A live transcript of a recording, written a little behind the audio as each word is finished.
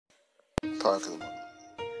Parker.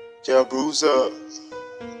 Gerald Burser.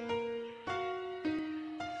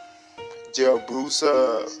 Gerald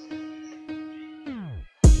Burser.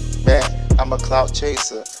 Man, I'm a clout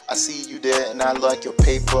chaser. I see you there and I like your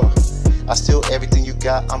paper. I steal everything you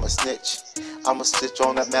got, I'm a snitch. I'm a stitch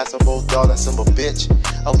on that MasterofallBullDogz, that simple bitch.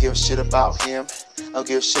 I don't give a shit about him. I don't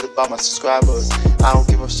give a shit about my subscribers. I don't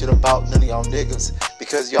give a shit about none of y'all niggas,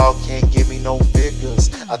 because y'all can't give me no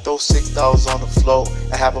figures. I throw $6 on the floor.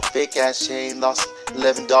 I have a fake ass chain, lost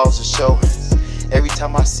 $11 a show. Every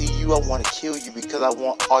time I see you, I want to kill you, because I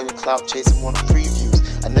want all your clout chasing, want the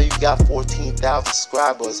previews. I know you got 14,000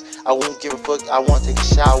 subscribers. I won't give a fuck, I want to take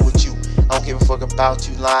a shower with you. I don't give a fuck about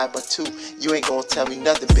you lying, but two, you ain't gonna tell me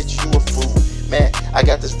nothing, bitch, you a fool. Man, I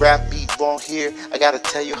got this rap beat on here. I gotta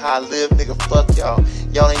tell you how I live, nigga, fuck y'all.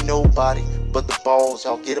 Y'all ain't nobody but the balls.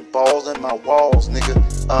 Y'all get the balls in my walls, nigga.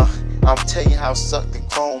 I'm telling you how I suck the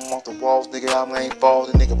chrome off the walls, nigga. I ain't balls,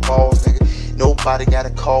 the nigga balls, nigga. Nobody got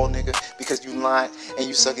a call, nigga, because you lying and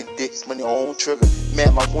you sucking dick on your own trigger.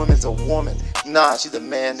 Man, my woman's a woman. Nah, she's a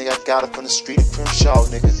man, nigga. I got her from the street of Crimshaw,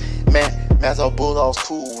 nigga. Man, MasterofallBullDogz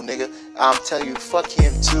cool, nigga. I'm telling you, fuck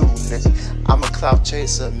him too, nigga. I'm a clout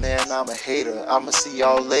chaser, man. I'm a hater. I'ma see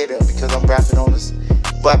y'all later, because I'm rapping on this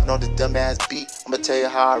dumbass beat. I'ma tell you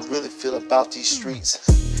how I really feel about these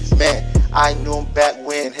streets. Man, I knew him back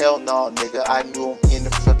when, hell no, nigga. I knew him in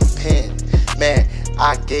the fucking pen. Man,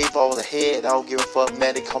 I gave all the head. I don't give a fuck,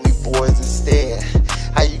 man. They call me boys instead.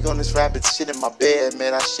 How you gonna rap it shit in my bed,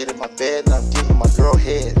 man? I shit in my bed and I'm giving my girl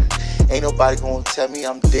head. Ain't nobody gonna tell me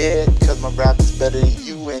I'm dead, because my rap is better than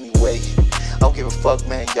you anyway. I don't give a fuck,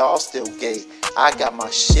 man. Y'all still gay. I got my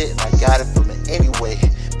shit and I got it from it anyway.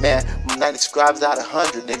 Man, 90 subscribers out of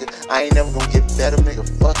 100, nigga. I ain't never gonna get better, nigga.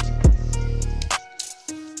 Fuck you.